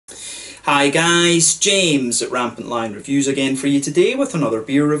Hi guys, James at RampantLionReviews again for you today with another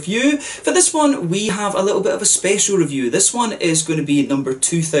beer review. For this one we have a little bit of a special review. This one is going to be number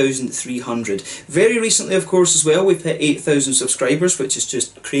 2300. Very recently of course as well we've hit 8,000 subscribers, which is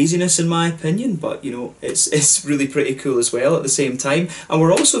just craziness in my opinion, but you know it's really pretty cool as well at the same time. And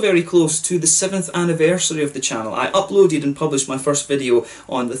we're also very close to the 7th anniversary of the channel. I uploaded and published my first video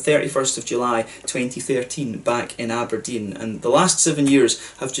on the 31st of July 2013 back in Aberdeen, and the last 7 years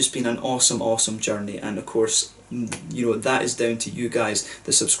have just been an awesome journey, and of course you know that is down to you guys,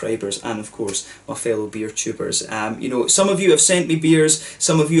 the subscribers, and of course my fellow beer tubers. You know, some of you have sent me beers,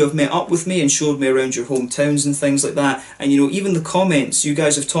 some of you have met up with me and showed me around your hometowns and things like that, and you know, even the comments, you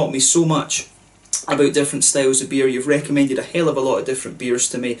guys have taught me so much about different styles of beer. You've recommended a hell of a lot of different beers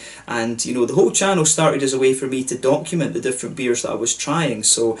to me, and you know, the whole channel started as a way for me to document the different beers that I was trying.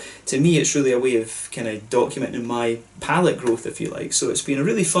 So to me it's really a way of kind of documenting my palate growth, if you like. So it's been a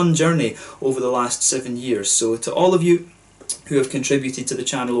really fun journey over the last 7 years. So to all of you who have contributed to the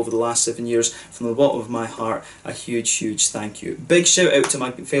channel over the last 7 years, from the bottom of my heart, a huge thank you. Big shout out to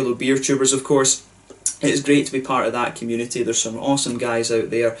my fellow beer tubers of course. It's great to be part of that community. There's some awesome guys out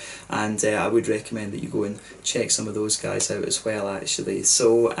there, and I would recommend that you go and check some of those guys out as well actually.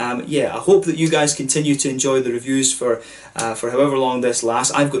 So yeah, I hope that you guys continue to enjoy the reviews for however long this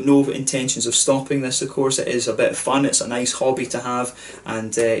lasts. I've got no intentions of stopping this, of course. It is a bit of fun, it's a nice hobby to have,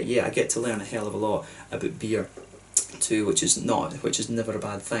 and yeah, I get to learn a hell of a lot about beer too, which is never a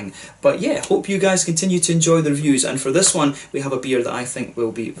bad thing. But yeah, hope you guys continue to enjoy the reviews, and for this one we have a beer that I think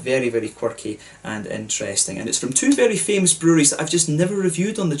will be very quirky and interesting, and it's from two very famous breweries that I've just never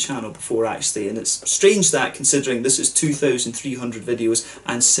reviewed on the channel before actually, and it's strange that considering this is 2,300 videos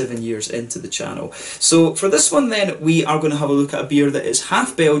and 7 years into the channel. So for this one then we are going to have a look at a beer that is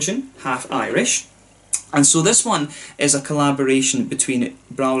half Belgian, half Irish. And so this one is a collaboration between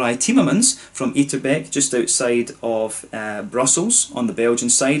Brouwerij Timmermans from Itterbeek, just outside of Brussels on the Belgian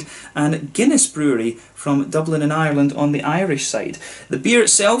side, and Guinness Brewery from Dublin in Ireland on the Irish side. The beer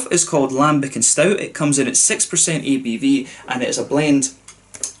itself is called Lambic Stout. It comes in at 6% ABV, and it is a blend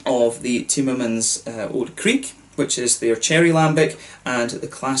of the Timmermans Old Kriek, which is their cherry lambic, and the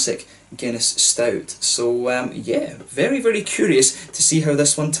classic Guinness Stout. So yeah, very curious to see how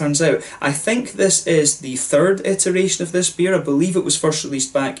this one turns out. I think this is the third iteration of this beer. I believe it was first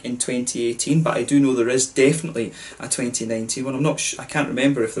released back in 2018, but I do know there is definitely a 2019 one. I can't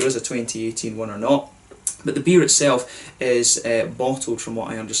remember if there is a 2018 one or not. But the beer itself is bottled, from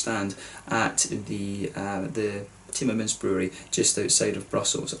what I understand, at the Timmermans Brewery just outside of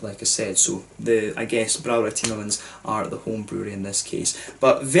Brussels, like I said. So I guess Brouwerij Timmermans are the home brewery in this case.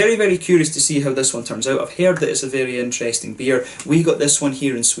 But very curious to see how this one turns out. I've heard that it's a very interesting beer. We got this one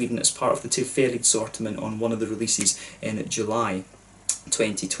here in Sweden as part of the Tillfällig assortment on one of the releases in July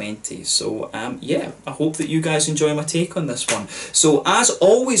 2020. So yeah, I hope that you guys enjoy my take on this one. So as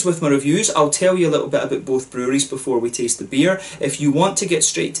always with my reviews, I'll tell you a little bit about both breweries before we taste the beer. If you want to get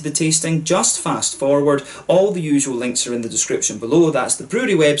straight to the tasting, just fast forward. All the usual links are in the description below. That's the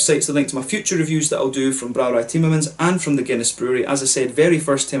brewery websites, the link to my future reviews that I'll do from Brouwerij Timmermans and from the Guinness Brewery. As I said, very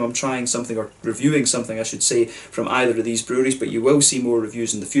first time I'm trying something, or reviewing something I should say, from either of these breweries, but you will see more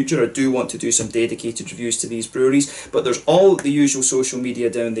reviews in the future. I do want to do some dedicated reviews to these breweries, but there's all the usual social media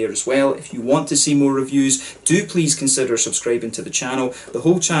down there as well. If you want to see more reviews, do please consider subscribing to the channel. The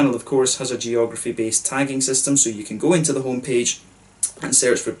whole channel of course has a geography based tagging system, so you can go into the home page and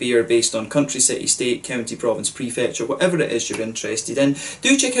search for beer based on country, city, state, county, province, prefecture, whatever it is you're interested in.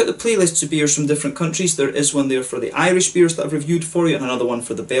 Do check out the playlists of beers from different countries. There is one there for the Irish beers that I've reviewed for you, and another one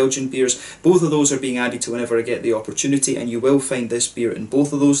for the Belgian beers. Both of those are being added to whenever I get the opportunity, and you will find this beer in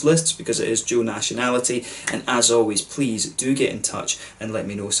both of those lists because it is dual nationality. And as always, please do get in touch and let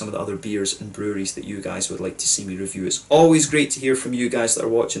me know some of the other beers and breweries that you guys would like to see me review. It's always great to hear from you guys that are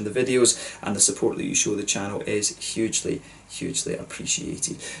watching the videos, and the support that you show the channel is hugely appreciated.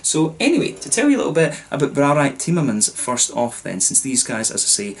 So anyway, to tell you a little bit about Brouwerij Timmermans first off then, since these guys, as I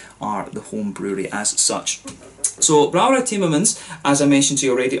say, are the home brewery as such. So Brouwerij Timmermans, as I mentioned to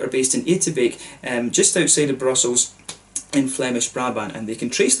you already, are based in Itterbeek, just outside of Brussels, in Flanders Braban, and they can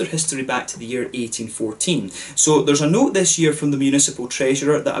trace their history back to the year 1814. So there's a note this year from the municipal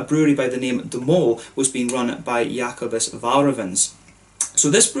treasurer that a brewery by the name De Mol was being run by Jacobus Vaurevens. So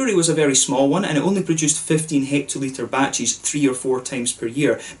this brewery was a very small one, and it only produced 15 hectolitre batches 3 or 4 times per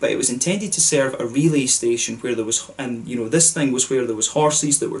year, but it was intended to serve a relay station where there was, and you know, this thing was where there was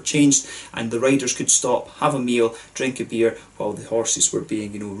horses that were changed, and the riders could stop, have a meal, drink a beer, while the horses were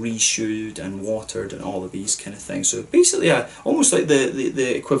being, you know, reshoed and watered and all of these kind of things. So basically almost like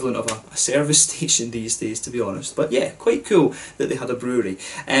the equivalent of a service station these days, to be honest. But yeah, quite cool that they had a brewery.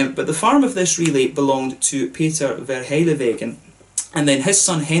 But the farm of this relay belonged to Peter Verheilevegen, and then his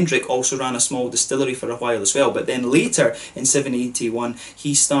son Hendrik also ran a small distillery for a while as well, but then later in 1781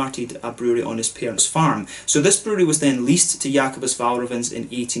 he started a brewery on his parents' farm. So this brewery was then leased to Jacobus Valravens in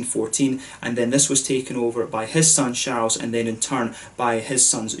 1814, and then this was taken over by his son Charles, and then in turn by his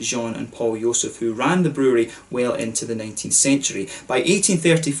sons Jean and Paul Joseph, who ran the brewery well into the 19th century. By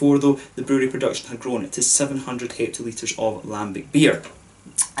 1834 though, the brewery production had grown to 700 hectolitres of lambic beer.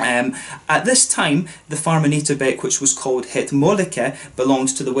 At this time, the farm in Itterbeek, which was called Het Molleke, belonged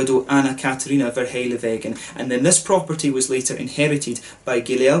to the widow Anna Catharina Verheilevegen, and then this property was later inherited by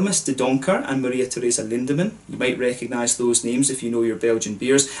Guilhelmus de Donker and Maria Theresa Lindemann. You might recognise those names if you know your Belgian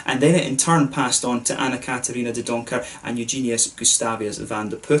beers, and then it in turn passed on to Anna Catharina de Donker and Eugenius Gustavius van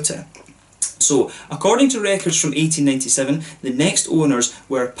de Putte. So, according to records from 1897, the next owners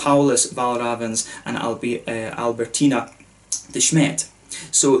were Paulus Valravens and Albertina de Smet.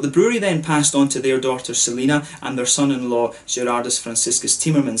 So the brewery then passed on to their daughter Selina and their son-in-law Gerardus Franciscus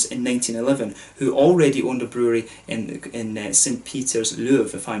Timmermans in 1911, who already owned a brewery in St. Peter's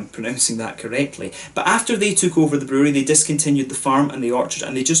Louvre, if I'm pronouncing that correctly. But after they took over the brewery, they discontinued the farm and the orchard,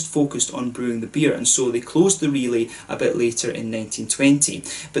 and they just focused on brewing the beer, and so they closed the relay a bit later in 1920.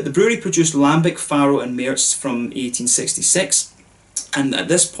 But the brewery produced Lambic, Faro and Mertz from 1866. And at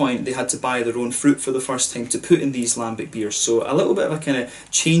this point they had to buy their own fruit for the first time to put in these lambic beers, so a little bit of a kind of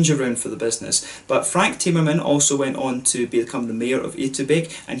change around for the business. But Frank Timmerman also went on to become the mayor of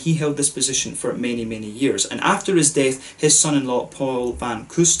Itterbeek, and he held this position for many years. And after his death, his son-in-law Paul van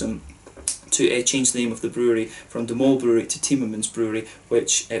Kustem to change the name of the brewery from De Mol Brewery to Timmermans Brewery,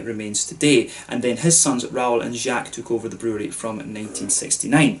 which it remains today. And then his sons Raoul and Jacques took over the brewery from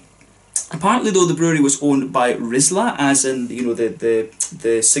 1969. Apparently though, the brewery was owned by Rizla, as in, you know,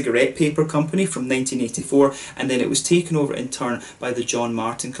 the cigarette paper company, from 1984, and then it was taken over in turn by the John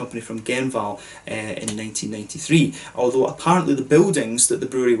Martin company from Genval in 1993. Although apparently the buildings that the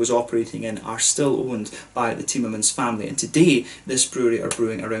brewery was operating in are still owned by the Timmermans family, and today this brewery are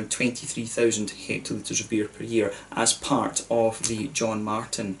brewing around 23,000 hectolitres of beer per year as part of the John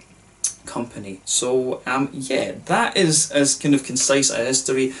Martin company. So yeah, that is as kind of concise a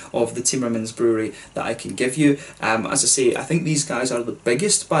history of the Timmermans Brewery that I can give you. As I say, I think these guys are the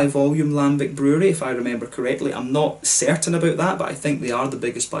biggest by volume lambic brewery, if I remember correctly. I'm not certain about that, but I think they are the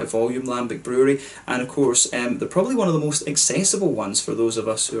biggest by volume lambic brewery, and of course they're probably one of the most accessible ones for those of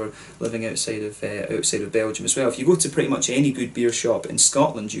us who are living outside of Belgium as well. If you go to pretty much any good beer shop in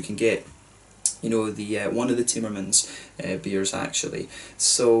Scotland, you can get, you know, the one of the Timmermans beers actually.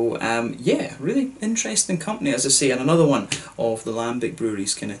 So yeah, really interesting company, as I say, and another one of the lambic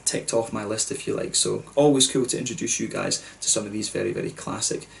breweries kind of ticked off my list, if you like. So always cool to introduce you guys to some of these very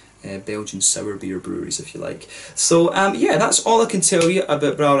classic Belgian sour beer breweries, if you like. So yeah, that's all I can tell you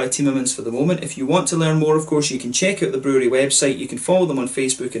about Brouwerij Timmermans for the moment. If you want to learn more, of course, you can check out the brewery website. You can follow them on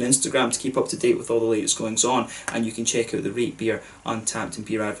Facebook and Instagram to keep up to date with all the latest goings on, and you can check out the Rate Beer, Untappd and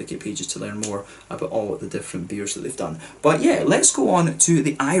Beer Advocate pages to learn more about all of the different beers that they've done. But yeah, let's go on to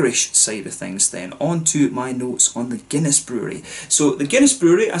the Irish side of things then, on to my notes on the Guinness Brewery. So the Guinness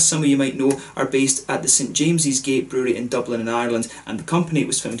Brewery, as some of you might know, are based at the St James's Gate Brewery in Dublin in Ireland, and the company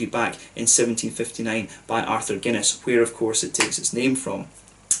was founded back in 1759 by Arthur Guinness, where of course it takes its name from.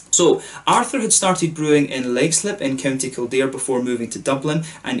 So Arthur had started brewing in Leixlip in County Kildare before moving to Dublin,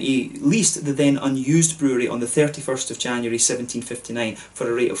 and he leased the then unused brewery on the 31st of January 1759 for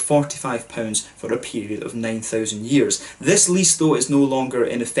a rate of £45 for a period of 9,000 years. This lease though is no longer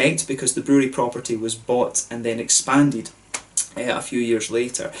in effect because the brewery property was bought and then expanded a few years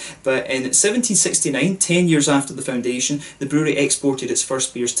later. But in 1769, 10 years after the foundation, the brewery exported its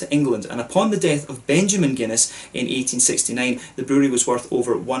first beers to England, and upon the death of Benjamin Guinness in 1869, the brewery was worth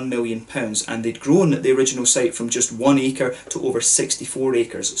over £1 million, and they'd grown the original site from just 1 acre to over 64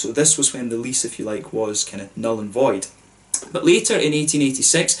 acres. So this was when the lease, if you like, was kind of null and void. But later, in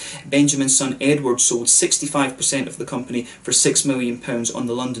 1886, Benjamin's son Edward sold 65% of the company for £6 million on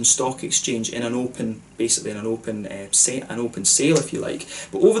the London Stock Exchange in an open basically in an open sale, if you like.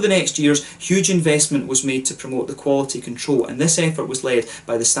 But over the next years, huge investment was made to promote the quality control, and this effort was led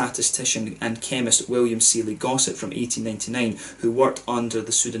by the statistician and chemist William Seeley Gossett from 1899, who worked under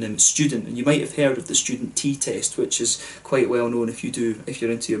the pseudonym Student. And you might have heard of the student t-test, which is quite well known if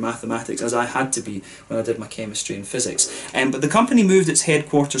you're into your mathematics, as I had to be when I did my chemistry and physics. But the company moved its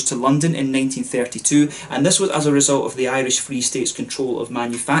headquarters to London in 1932, and this was as a result of the Irish Free States Control of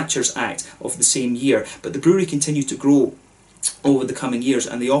Manufactures Act of the same year. But the brewery continued to grow over the coming years,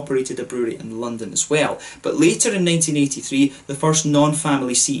 and they operated a brewery in London as well. But later in 1983, the first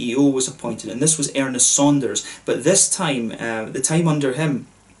non-family CEO was appointed, and this was Ernest Saunders. But this time, the time under him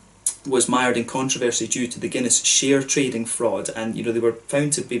was mired in controversy due to the Guinness share trading fraud, and they were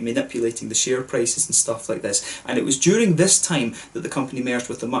found to be manipulating the share prices and stuff like this. And it was during this time that the company merged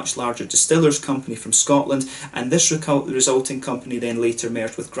with a much larger distillers company from Scotland, and this resulting company then later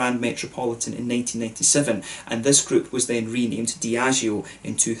merged with Grand Metropolitan in 1997, and this group was then renamed Diageo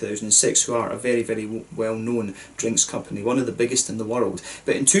in 2006, who are a very, very well known drinks company, one of the biggest in the world.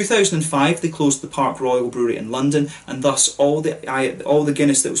 But in 2005 they closed the Park Royal Brewery in London, and thus all the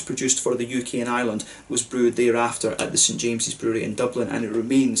Guinness that was produced for the UK and Ireland was brewed thereafter at the St James's Brewery in Dublin, and it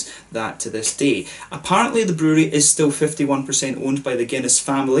remains that to this day. Apparently the brewery is still 51% owned by the Guinness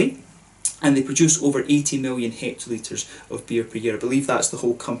family, and they produce over 80 million hectolitres of beer per year. I believe that's the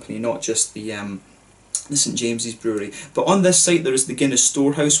whole company, not just the St James's Brewery. But on this site there is the Guinness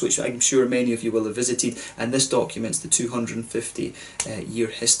Storehouse, which I'm sure many of you will have visited, and this documents the 250 year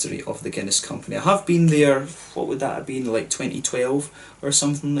history of the Guinness company. I have been there, what would that have been, like 2012 or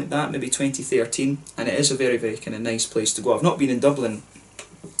something like that, maybe 2013, and it is a very, very kind of nice place to go. I've not been in Dublin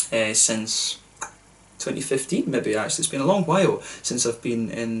since 2015 maybe, actually. It's been a long while since I've been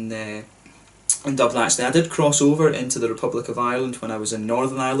in Dublin. Actually, I did cross over into the Republic of Ireland when I was in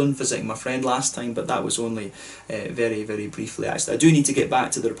Northern Ireland visiting my friend last time, but that was only very, very briefly. Actually, I do need to get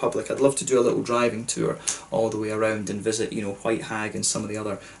back to the Republic. I'd love to do a little driving tour all the way around and visit, White Hag and some of the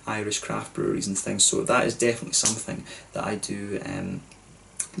other Irish craft breweries and things. So that is definitely something that I do.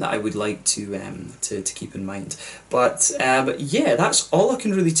 That I would like to keep in mind. But yeah, that's all I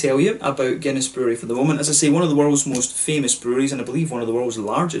can really tell you about Guinness Brewery for the moment. As I say, one of the world's most famous breweries, and I believe one of the world's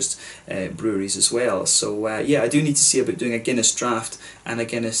largest breweries as well. So yeah, I do need to see about doing a Guinness draft and a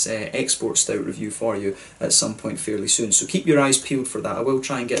Guinness export stout review for you at some point fairly soon. So keep your eyes peeled for that. I will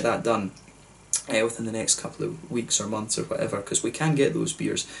try and get that done within the next couple of weeks or months or whatever, because we can get those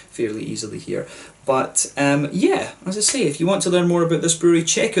beers fairly easily here. But yeah, as I say, if you want to learn more about this brewery,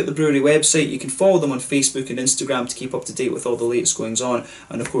 check out the brewery website. You can follow them on Facebook and Instagram to keep up to date with all the latest goings on,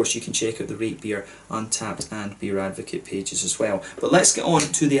 and of course you can check out the Rate Beer, Untappd and Beer Advocate pages as well. But let's get on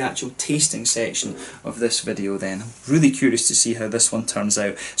to the actual tasting section of this video then. I'm really curious to see how this one turns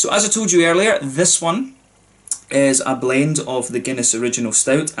out. So as I told you earlier, this one is a blend of the Guinness Original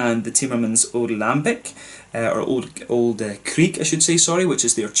Stout and the Timmermans Old Lambic, or Old Kriek, I should say, sorry, which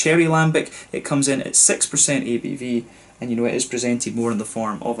is their cherry lambic. It comes in at 6% ABV, and it is presented more in the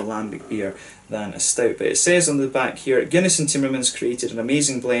form of a lambic beer than a stout. But it says on the back here, Guinness and Timmermans created an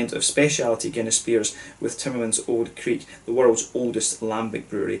amazing blend of specialty Guinness beers with Timmermans Old Kriek, the world's oldest lambic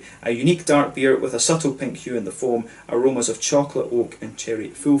brewery. A unique dark beer with a subtle pink hue in the foam, aromas of chocolate, oak and cherry,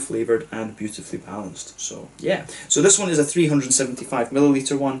 full flavoured and beautifully balanced. So yeah, so this one is a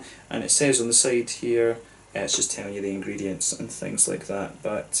 375ml one, and it says on the side here, it's just telling you the ingredients and things like that.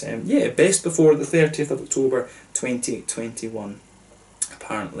 But yeah, best before the 30th of October 2021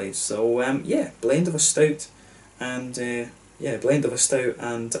 apparently. So yeah, blend of a stout and blend of a stout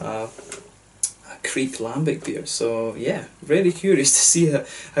and a Kriek lambic beer. So yeah, very curious to see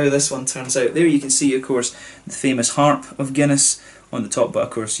how this one turns out. There you can see, of course, the famous harp of Guinness on the top, but of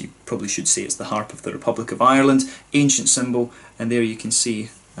course you probably should say it's the harp of the Republic of Ireland, ancient symbol, and there you can see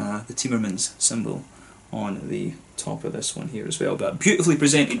the Timmermans symbol on the top of this one here as well. But a beautifully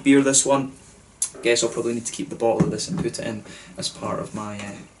presented beer, this one. Guess I'll probably need to keep the bottle of this and put it in as part of my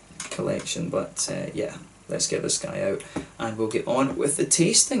collection. But yeah, let's get this guy out and we'll get on with the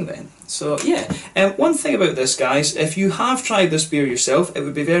tasting then. So yeah, one thing about this, guys, if you have tried this beer yourself, it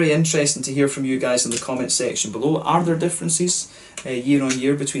would be very interesting to hear from you guys in the comment section below. Are there differences year on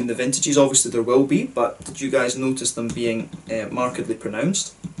year between the vintages? Obviously there will be, but did you guys notice them being markedly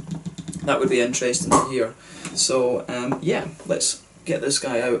pronounced? That would be interesting to hear. So yeah, let's get this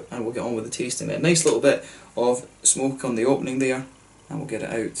guy out and we'll get on with the tasting then. Nice little bit of smoke on the opening there, and we'll get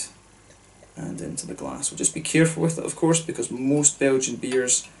it out and into the glass. We'll just be careful with it, of course, because most Belgian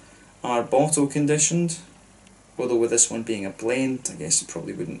beers are bottle conditioned, although with this one being a blend, I guess it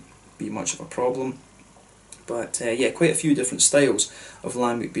probably wouldn't be much of a problem. But yeah, quite a few different styles of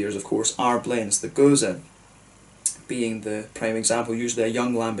lambic beers. Of course, our blends, the Goza being the prime example, usually a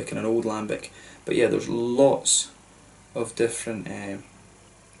young lambic and an old lambic. But yeah, there's lots of different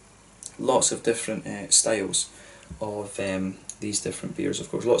styles of these different beers. Of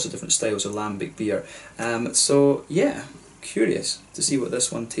course, lots of different styles of lambic beer. So yeah, curious to see what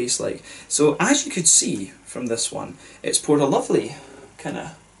this one tastes like. So as you could see from this one, it's poured a lovely kind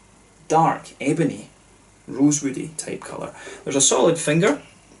of dark ebony rosewoody type colour. There's a solid finger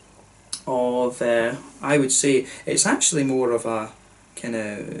of I would say it's actually more of a kind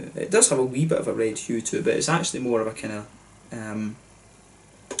of, it does have a wee bit of a red hue to it, but it's actually more of a kind of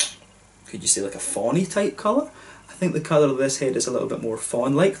could you say like a fawny type colour. I think the colour of this head is a little bit more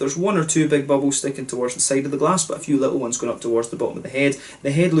fawn-like. There's one or two big bubbles sticking towards the side of the glass, but a few little ones going up towards the bottom of the head.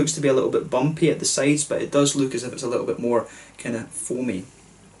 The head looks to be a little bit bumpy at the sides, but it does look as if it's a little bit more kind of foamy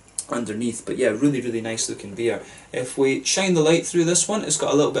underneath. But yeah, really, really nice looking beer. If we shine the light through this one, it's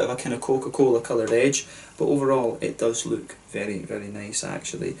got a little bit of a kind of Coca-Cola coloured edge, but overall it does look very, very nice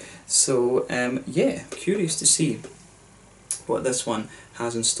actually. So yeah, curious to see what this one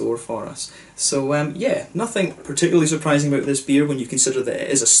has in store for us. So yeah, nothing particularly surprising about this beer when you consider that it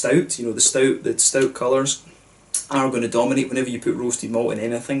is a stout. You know, the stout colours are going to dominate whenever you put roasted malt in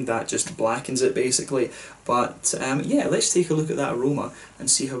anything. That just blackens it basically. But yeah, let's take a look at that aroma and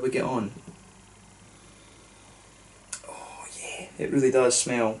see how we get on. Oh yeah, it really does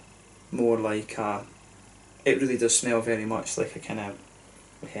smell more like a, it really does smell very much like a kind of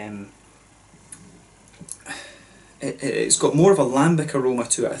it's got more of a lambic aroma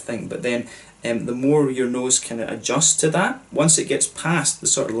to it, I think, but then the more your nose kind of adjusts to that, once it gets past the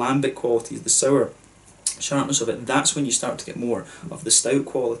sort of lambic qualities, the sour sharpness of it, that's when you start to get more of the stout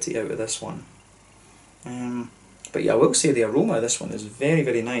quality out of this one. But yeah, I will say the aroma of this one is very,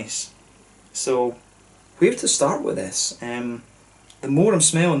 very nice. So where to start with this? The more I'm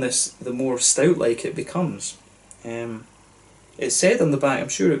smelling this, the more stout-like it becomes. It said on the back, I'm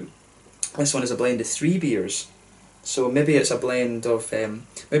sure this one is a blend of 3 beers. So maybe it's a blend of,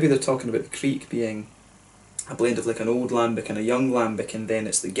 maybe they're talking about the Kriek being a blend of like an old lambic and a young lambic, and then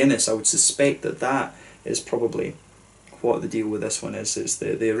it's the Guinness. I would suspect that that is probably what the deal with this one is. It's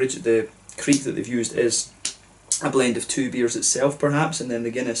the Kriek that they've used is a blend of 2 beers itself perhaps, and then the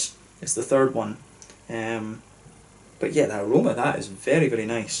Guinness is the third one. But yeah, the aroma of that is very, very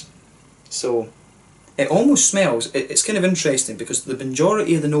nice. So it almost smells, it's kind of interesting because the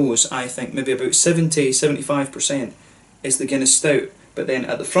majority of the nose, I think maybe about 70-75% is the Guinness Stout, but then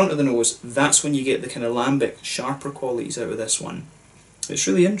at the front of the nose, that's when you get the kind of lambic, sharper qualities out of this one. It's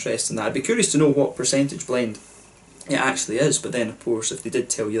really interesting that. I'd be curious to know what percentage blend it actually is, but then of course if they did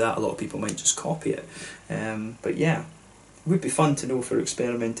tell you that, a lot of people might just copy it. But yeah, it would be fun to know for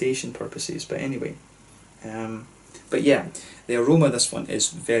experimentation purposes, but anyway. But yeah, the aroma of this one is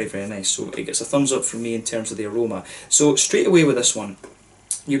very, very nice, so it gets a thumbs up from me in terms of the aroma. So straight away with this one,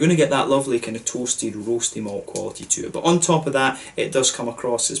 you're going to get that lovely kind of toasted, roasty malt quality to it, but on top of that, it does come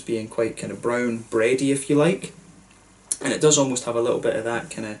across as being quite kind of brown bready, if you like, and it does almost have a little bit of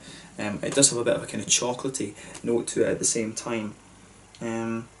that kind of, it does have a bit of a kind of chocolatey note to it at the same time.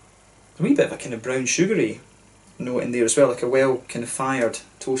 A wee bit of a kind of brown sugary note in there as well, like a well kind of fired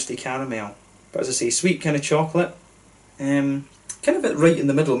toasty caramel. But as I say, sweet kind of chocolate, kind of right in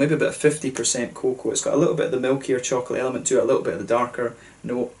the middle, maybe about 50% cocoa. It's got a little bit of the milkier chocolate element to it, a little bit of the darker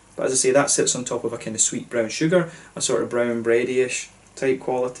note. But as I say, that sits on top of a kind of sweet brown sugar, a sort of brown bready-ish type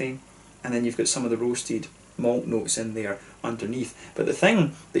quality. And then you've got some of the roasted malt notes in there underneath. But the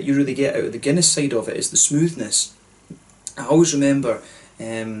thing that you really get out of the Guinness side of it is the smoothness. I always remember,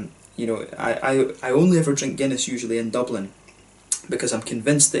 you know, I only ever drink Guinness usually in Dublin, because I'm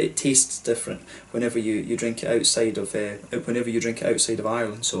convinced that it tastes different whenever you drink it outside of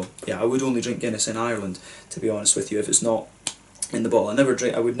Ireland. So yeah, I would only drink Guinness in Ireland, to be honest with you, if it's not in the bottle.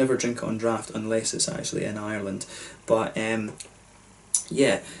 I would never drink it on draft unless it's actually in Ireland. But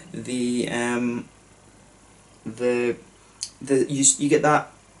yeah, you get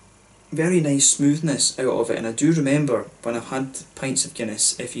that very nice smoothness out of it, and I do remember when I've had pints of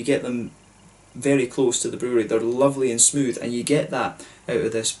Guinness, if you get them very close to the brewery, they're lovely and smooth, and you get that out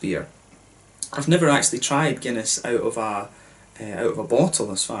of this beer. I've never actually tried Guinness out of a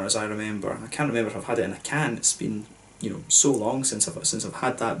bottle, as far as I remember. I can't remember if I've had it in a can. It's been, you know, so long since I've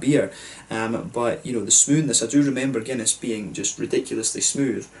had that beer. But you know, the smoothness, I do remember Guinness being just ridiculously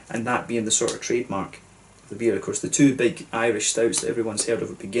smooth, and that being the sort of trademark of the beer. Of course, the 2 big Irish stouts that everyone's heard of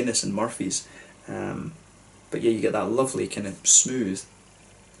would be Guinness and Murphy's. But yeah, you get that lovely kind of smooth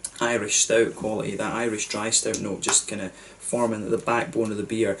Irish stout quality, that Irish dry stout note just kind of forming the backbone of the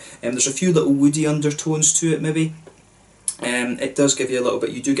beer. There's a few little woody undertones to it maybe. It does give you a little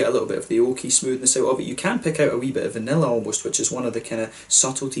bit, you do get a little bit of the oaky smoothness out of it. You can pick out a wee bit of vanilla almost, which is one of the kind of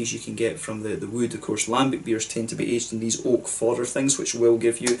subtleties you can get from the wood. Of course, lambic beers tend to be aged in these oak fodder things, which will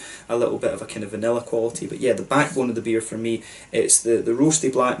give you a little bit of a kind of vanilla quality. But yeah, the backbone of the beer for me, it's the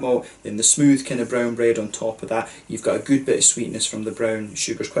roasty black malt, then the smooth kind of brown bread on top of that. You've got a good bit of sweetness from the brown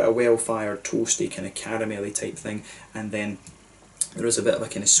sugars, quite a well-fired, toasty, kind of caramelly type thing, and then there is a bit of a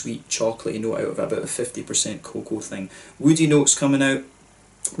kind of sweet chocolatey note out of it, about a 50% cocoa thing. Woody notes coming out,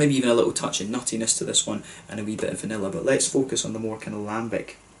 maybe even a little touch of nuttiness to this one, and a wee bit of vanilla. But let's focus on the more kind of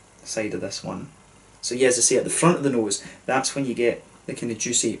lambic side of this one. So yeah, as I say, at the front of the nose, that's when you get the kind of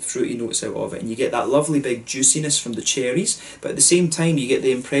juicy, fruity notes out of it, and you get that lovely big juiciness from the cherries, but at the same time you get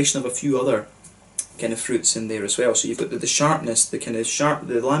the impression of a few other kind of fruits in there as well. So you've got the sharpness, the kind of sharp,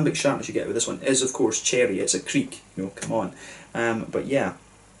 the lambic sharpness you get with this one is of course cherry. It's a Kriek, you know, come on. But yeah,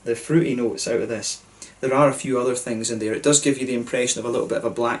 the fruity notes out of this. There are a few other things in there. It does give you the impression of a little bit of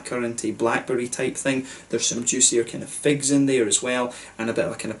a blackcurranty, blackberry type thing. There's some juicier kind of figs in there as well, and a bit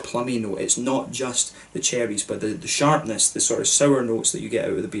of a kind of plummy note. It's not just the cherries, but the sharpness, the sort of sour notes that you get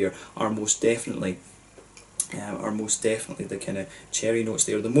out of the beer are most definitely the kind of cherry notes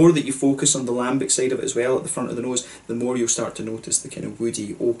there. The more that you focus on the lambic side of it as well, at the front of the nose, the more you'll start to notice the kind of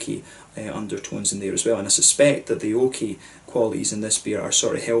woody, oaky undertones in there as well. And I suspect that the oaky qualities in this beer are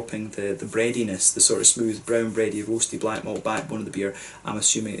sort of helping the breadiness, the sort of smooth, brown bready, roasty black malt backbone of the beer. I'm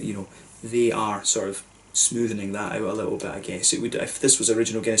assuming, you know, they are sort of smoothening that out a little bit, I guess. It would, if this was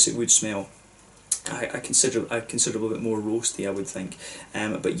original Guinness, it would smell I consider a bit more roasty, I would think.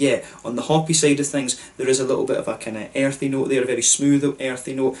 But yeah, on the hoppy side of things, there is a little bit of a kind of earthy note there, a very smooth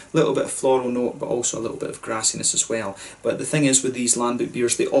earthy note, a little bit of floral note, but also a little bit of grassiness as well. But the thing is with these lambic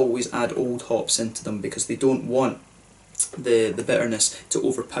beers, they always add old hops into them because they don't want the bitterness to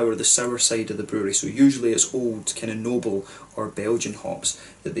overpower the sour side of the brewery. So usually it's old kind of noble or Belgian hops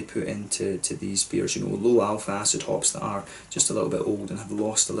that they put into these beers, you know, low alpha acid hops that are just a little bit old and have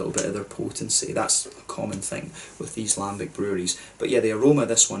lost a little bit of their potency. That's a common thing with these lambic breweries. But yeah, the aroma of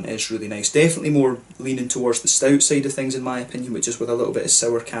this one is really nice, definitely more leaning towards the stout side of things in my opinion, which is with a little bit of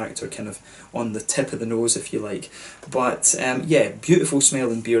sour character kind of on the tip of the nose if you like. But yeah, beautiful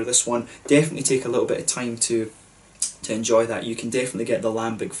smelling beer, this one. Definitely take a little bit of time to enjoy that. You can definitely get the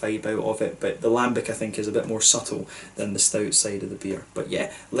lambic vibe out of it, but the lambic I think is a bit more subtle than the stout side of the beer. But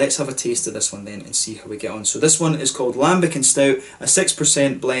yeah, let's have a taste of this one then and see how we get on. So this one is called Lambic and Stout, a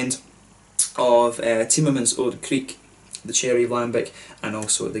 6% blend of Timmermans Oud Kriek, the cherry lambic, and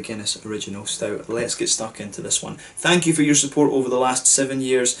also the Guinness Original Stout. Let's get stuck into this one. Thank you for your support over the last 7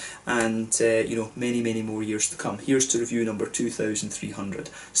 years, and you know, many more years to come. Here's to review number 2300.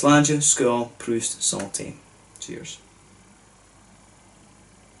 Slàinte, skål, Prost, santé. Cheers.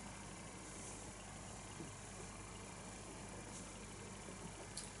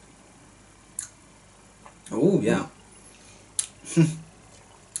 Oh yeah,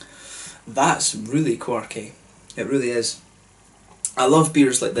 that's really quirky, it really is. I love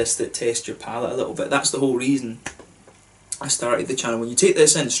beers like this that test your palate a little bit. That's the whole reason I started the channel. When you take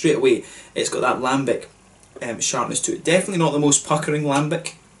this in straight away, it's got that lambic sharpness to it. Definitely not the most puckering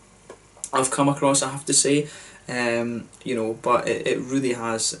lambic I've come across, I have to say. You know, but it really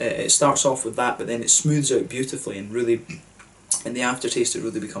has, it starts off with that, but then it smooths out beautifully, and really in the aftertaste it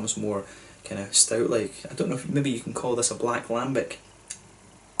really becomes more kind of stout-like. I don't know if maybe you can call this a black lambic,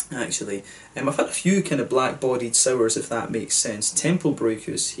 actually. I've had a few kind of black-bodied sours, if that makes sense.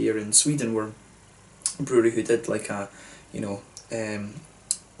 Tempelbräuhus here in Sweden were a brewery who did like a, you know,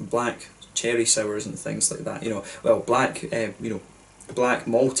 black cherry sours and things like that. You know, well, black, you know, black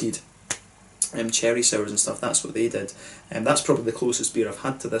malted cherry sours and stuff. That's what they did. That's probably the closest beer I've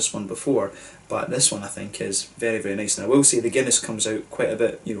had to this one before, but this one I think is very nice. And I will say the Guinness comes out quite a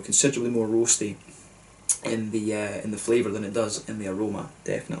bit, you know, considerably more roasty in the flavour than it does in the aroma,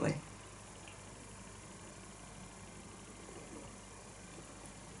 definitely.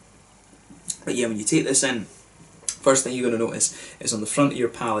 But yeah, when you take this in, first thing you're going to notice is on the front of your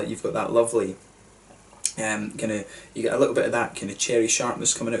palate you've got that lovely you get a little bit of that kind of cherry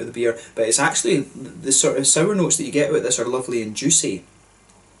sharpness coming out of the beer, but it's actually the sort of sour notes that you get with this are lovely and juicy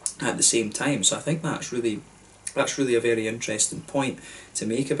at the same time. So I think that's really a very interesting point to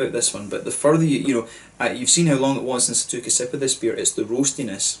make about this one. But the further you know, you've seen how long it was since I took a sip of this beer. It's the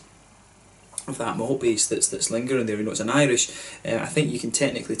roastiness of that malt base that's lingering there. You know, it's an Irish. I think you can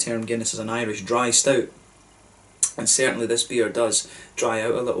technically term Guinness as an Irish dry stout, and certainly this beer does dry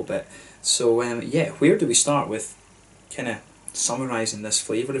out a little bit. So yeah, where do we start with kind of summarising this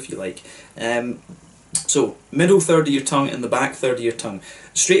flavour, if you like. So, middle third of your tongue and the back third of your tongue.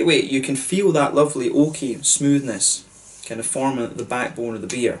 Straight away, you can feel that lovely oaky smoothness kind of forming at the backbone of the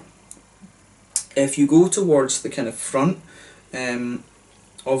beer. If you go towards the kind of front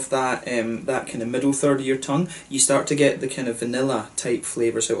of that that kind of middle third of your tongue, you start to get the kind of vanilla type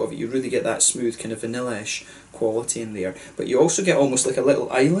flavours out of it. You really get that smooth kind of vanilla-ish quality in there. But you also get almost like a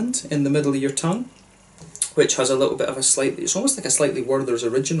little island in the middle of your tongue, which has a little bit of a slightly, it's almost like a slightly Werther's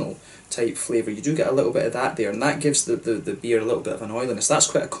Original type flavour. You do get a little bit of that there, and that gives the beer a little bit of an oiliness.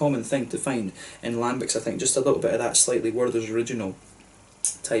 That's quite a common thing to find in lambics, I think, just a little bit of that slightly Werther's Original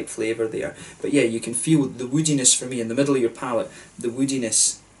type flavour there. But yeah, you can feel the woodiness for me in the middle of your palate. The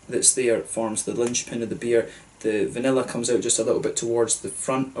woodiness that's there forms the linchpin of the beer. The vanilla comes out just a little bit towards the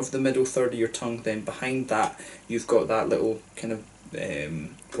front of the middle third of your tongue. Then behind that, you've got that little kind of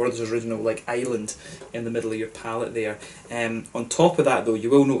Werther's Original like island in the middle of your palate there. On top of that though, you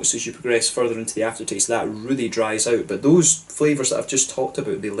will notice as you progress further into the aftertaste that really dries out, but those flavours that I've just talked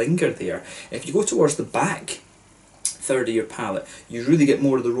about, they linger there. If you go towards the back third of your palate, you really get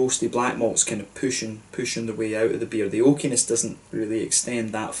more of the roasty black malts kind of pushing their way out of the beer. The oakiness doesn't really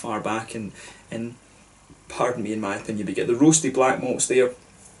extend that far back, and pardon me, in my opinion, but you get the roasty black malts there.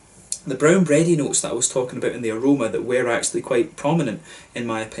 The brown bready notes that I was talking about in the aroma that were actually quite prominent, in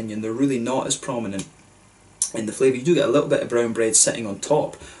my opinion, they're really not as prominent in the flavour. You do get a little bit of brown bread sitting on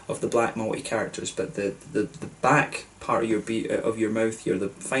top of the black malty characters, but the back part of your mouth here, the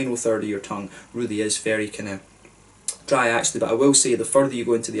final third of your tongue, really is very kind of dry actually. But I will say the further you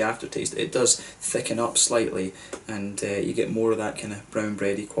go into the aftertaste, it does thicken up slightly, and you get more of that kind of brown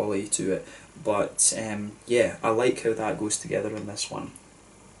bready quality to it. But yeah, I like how that goes together in this one.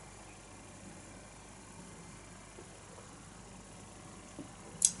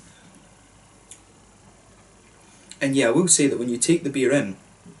 And yeah, I will say that when you take the beer in,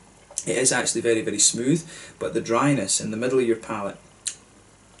 it is actually very, very smooth, but the dryness in the middle of your palate,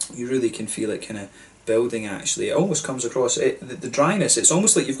 you really can feel it kind of building actually. It almost comes across, the dryness, it's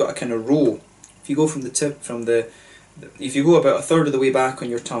almost like you've got a kind of row. If you go from the tip, if you go about a third of the way back on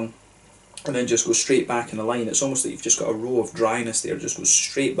your tongue, and then just go straight back in a line, it's almost like you've just got a row of dryness there, just goes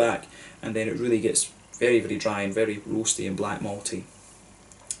straight back, and then it really gets very, very dry and very roasty and black malty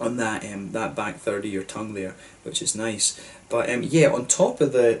on that that back third of your tongue there, which is nice. But yeah, on top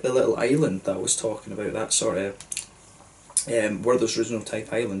of the little island that I was talking about, that sort of Werther's Original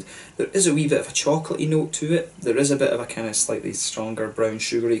type island, there is a wee bit of a chocolatey note to it. There is a bit of a kind of slightly stronger brown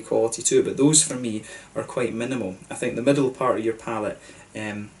sugary quality to it, but those for me are quite minimal. I think the middle part of your palate,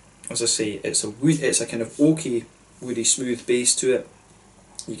 as I say, it's a kind of oaky, woody, smooth base to it.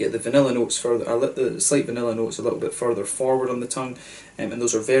 You get the vanilla notes further, the slight vanilla notes a little bit further forward on the tongue, and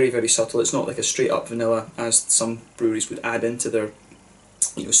those are very, very subtle. It's not like a straight up vanilla as some breweries would add into their,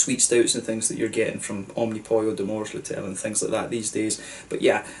 you know, sweet stouts and things that you're getting from Omnipollo, de Morsletel and things like that these days. But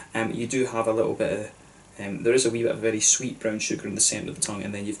yeah, you do have a little bit of, there is a wee bit of very sweet brown sugar in the centre of the tongue,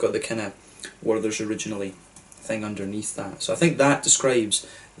 and then you've got the kind of Werther's Originally thing underneath that. So I think that describes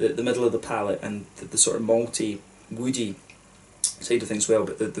the middle of the palate and the sort of malty, woody side of things well,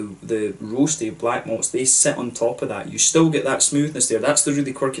 but the roasty black malts, they sit on top of that. You still get that smoothness there. That's the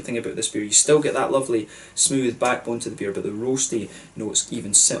really quirky thing about this beer. You still get that lovely smooth backbone to the beer, but the roasty notes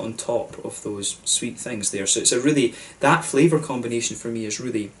even sit on top of those sweet things there. So it's a really, that flavour combination for me is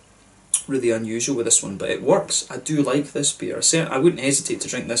really, really unusual with this one, but it works. I do like this beer. I wouldn't hesitate to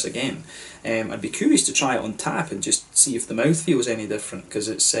drink this again. I'd be curious to try it on tap and just see if the mouth feels any different, because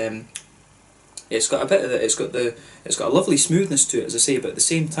it's got a bit of it's got a lovely smoothness to it, as I say, but at the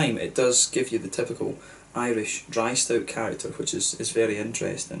same time it does give you the typical Irish dry stout character, which is very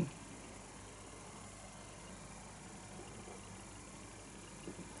interesting.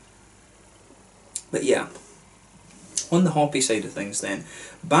 But yeah, on the hoppy side of things then,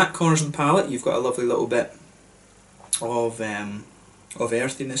 back corners of the palate, you've got a lovely little bit of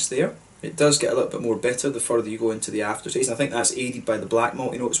earthiness there. It does get a little bit more bitter the further you go into the aftertaste, and I think that's aided by the black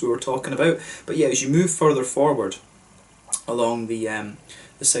malty notes we were talking about. But yeah, as you move further forward along the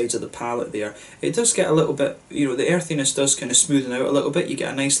sides of the palate there, it does get a little bit, you know, the earthiness does kind of smoothen out a little bit. You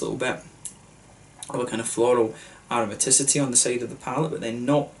get a nice little bit of a kind of floral aromaticity on the side of the palate, but then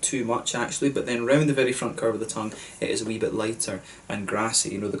not too much actually. But then round the very front curve of the tongue, it is a wee bit lighter and grassy.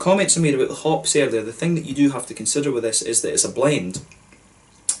 You know, the comments I made about the hops earlier, the thing that you do have to consider with this is that it's a blend.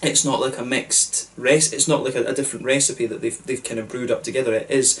 It's not like a mixed it's not like a different recipe that they've kind of brewed up together.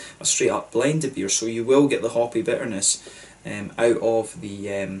 It is a straight up blended beer, so you will get the hoppy bitterness out of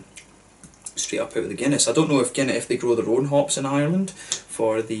the straight up out of the Guinness. I don't know if they grow their own hops in Ireland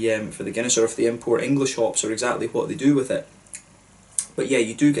for the Guinness, or if they import English hops, or exactly what they do with it. But yeah,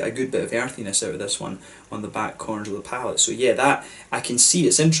 you do get a good bit of earthiness out of this one on the back corners of the palate. So yeah, that I can see.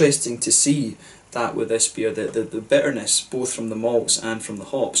 It's interesting to see that with this beer, that the bitterness both from the malts and from the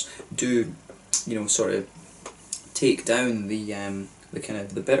hops do, you know, sort of take down the kind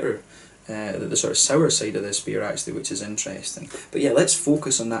of the bitter, the sort of sour side of this beer actually, which is interesting. But yeah, let's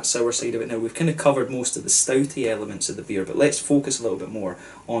focus on that sour side of it now. We've kind of covered most of the stouty elements of the beer, but let's focus a little bit more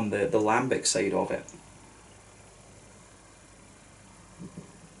on the lambic side of it.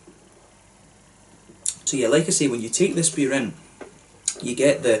 So yeah, like I say, when you take this beer in, you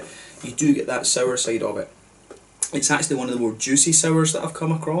do get that sour side of it. It's actually one of the more juicy sours that I've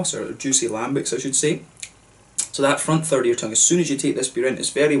come across, or juicy lambics I should say. So that front third of your tongue, as soon as you take this beer in, it's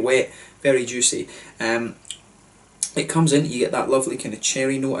very wet, very juicy. It comes in, you get that lovely kind of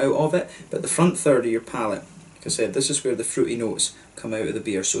cherry note out of it, but the front third of your palate, like I said, this is where the fruity notes come out of the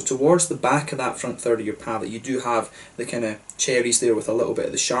beer. So towards the back of that front third of your palate, you do have the kind of cherries there with a little bit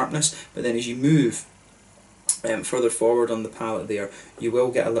of the sharpness, but then as you move further forward on the palate there, you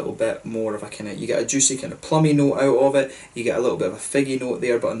will get a little bit more of a kind of, you get a juicy kind of plummy note out of it, you get a little bit of a figgy note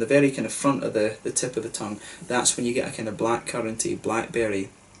there, but on the very kind of front of the tip of the tongue, that's when you get a kind of blackcurranty, blackberry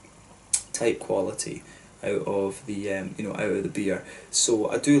type quality out of the you know, out of the beer. So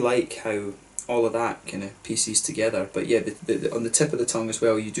I do like how all of that kind of pieces together. But yeah, on the tip of the tongue as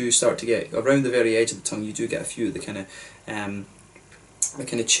well, you do start to get, around the very edge of the tongue, you do get a few of the kind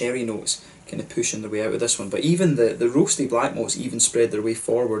of cherry notes kind of pushing their way out of this one. But even the roasty black malts even spread their way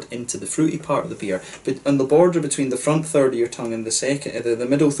forward into the fruity part of the beer. But on the border between the front third of your tongue and the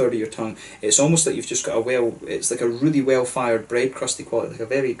middle third of your tongue, it's almost like you've just got it's like a really well fired bread crusty quality, like a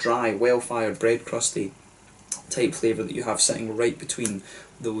very dry, well fired bread crusty type flavour that you have sitting right between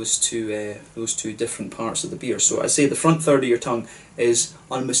those two different parts of the beer. So I say the front third of your tongue is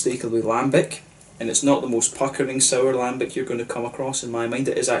unmistakably lambic, and it's not the most puckering sour lambic you're going to come across in my mind.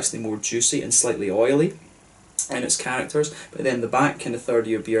 It is actually more juicy and slightly oily in its characters. But then the back kind of third of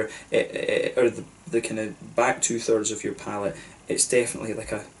your beer, or the kind of back 2/3 of your palate, it's definitely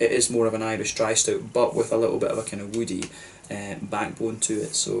like it is more of an Irish dry stout, but with a little bit of a kind of woody backbone to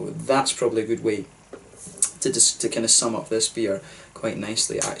it. So that's probably a good way to kind of sum up this beer quite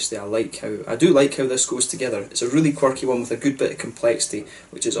nicely. Actually, I do like how this goes together. It's a really quirky one with a good bit of complexity,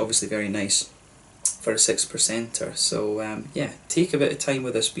 which is obviously very nice for a 6%er. So yeah, take a bit of time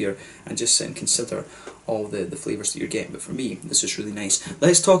with this beer and just sit and consider all the flavours that you're getting. But for me, this is really nice.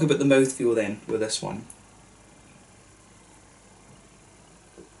 Let's talk about the mouthfeel then with this one.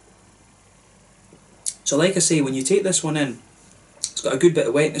 So like I say, when you take this one in, it's got a good bit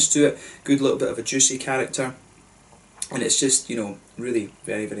of wetness to it, good little bit of a juicy character, and it's just, you know, really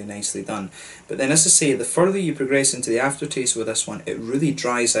very, very nicely done. But then, as I say, the further you progress into the aftertaste with this one, it really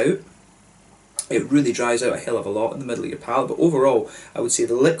dries out. It really dries out a hell of a lot in the middle of your palate. But overall, I would say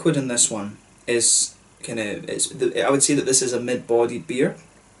the liquid in this one is kind of, I would say that this is a mid-bodied beer.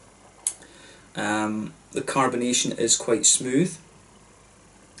 The carbonation is quite smooth,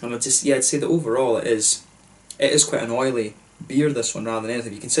 and I'd say that overall it is quite an oily beer, this one, rather than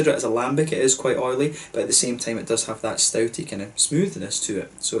anything. If you consider it as a lambic, it is quite oily, but at the same time it does have that stouty kind of smoothness to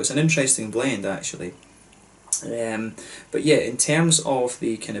it. So it's an interesting blend actually. But yeah, in terms of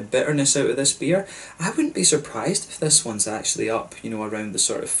the kind of bitterness out of this beer, I wouldn't be surprised if this one's actually up, you know, around the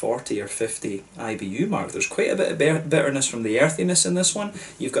sort of 40 or 50 IBU mark. There's quite a bit of bitterness from the earthiness in this one.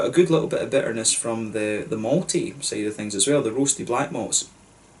 You've got a good little bit of bitterness from the malty side of things as well. The roasty black malts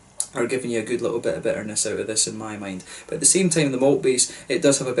are giving you a good little bit of bitterness out of this in my mind. But at the same time, the malt base, it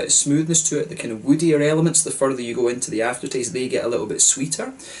does have a bit of smoothness to it. The kind of woodier elements, the further you go into the aftertaste, they get a little bit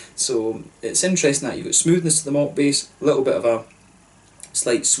sweeter. So it's interesting that you've got smoothness to the malt base, a little bit of a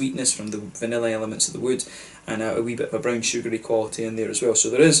slight sweetness from the vanilla elements of the wood, and a wee bit of a brown sugary quality in there as well. So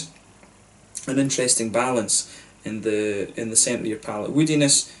there is an interesting balance in the centre of your palate.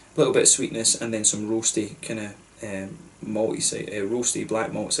 Woodiness, a little bit of sweetness, and then some roasty kind of malty side, roasty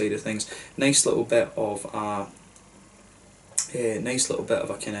black malt side of things. Nice little bit of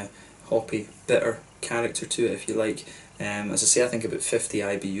a kind of hoppy, bitter character to it, if you like. As I say, I think about 50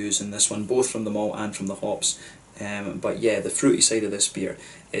 IBUs in this one, both from the malt and from the hops. But yeah, the fruity side of this beer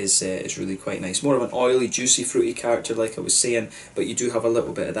is really quite nice. More of an oily, juicy, fruity character, like I was saying, but you do have a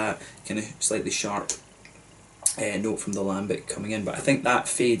little bit of that kind of slightly sharp note from the lambic coming in. But I think that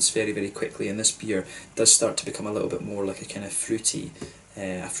fades very, very quickly, and this beer does start to become a little bit more like a kind of fruity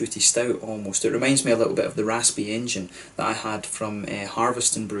stout almost. It reminds me a little bit of the raspy engine that I had from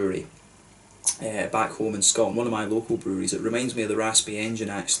Harveston Brewery back home in Scotland, one of my local breweries. It reminds me of the raspy engine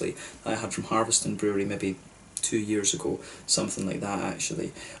actually that I had from Harveston Brewery maybe 2 years ago, something like that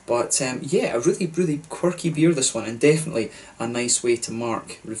actually. But yeah, a really quirky beer, this one, and definitely a nice way to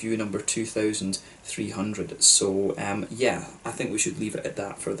mark review number 2300. So yeah, I think we should leave it at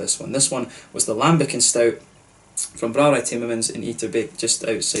that for this one. This one was the Lambic Stout from Brouwerij Timmermans in Itterbeek, just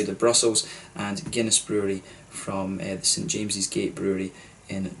outside of Brussels, and Guinness Brewery from the St James's Gate Brewery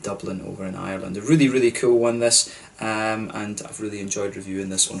in Dublin over in Ireland. A really cool one, this, and I've really enjoyed reviewing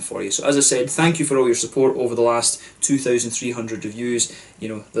this one for you. So as I said, thank you for all your support over the last 2,300 reviews, you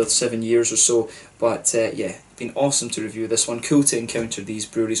know, the 7 years or so. But yeah, been awesome to review this one. Cool to encounter these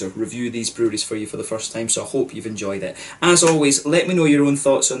breweries or review these breweries for you for the first time, so I hope you've enjoyed it. As always, let me know your own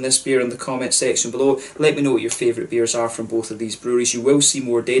thoughts on this beer in the comment section below. Let me know what your favourite beers are from both of these breweries. You will see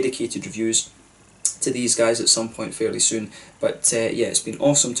more dedicated reviews to these guys at some point fairly soon. But yeah, it's been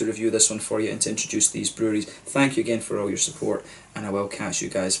awesome to review this one for you and to introduce these breweries. Thank you again for all your support, and I will catch you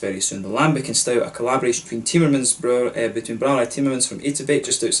guys very soon. The Lambic Stout, a collaboration between between Brouwerij Timmermans from Itterbeek,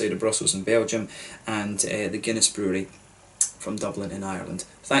 just outside of Brussels in Belgium, and the Guinness Brewery from Dublin in Ireland.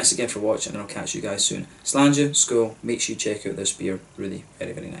 Thanks again for watching, and I'll catch you guys soon. Slàinte, skål, make sure you check out this beer, really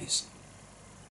very nice.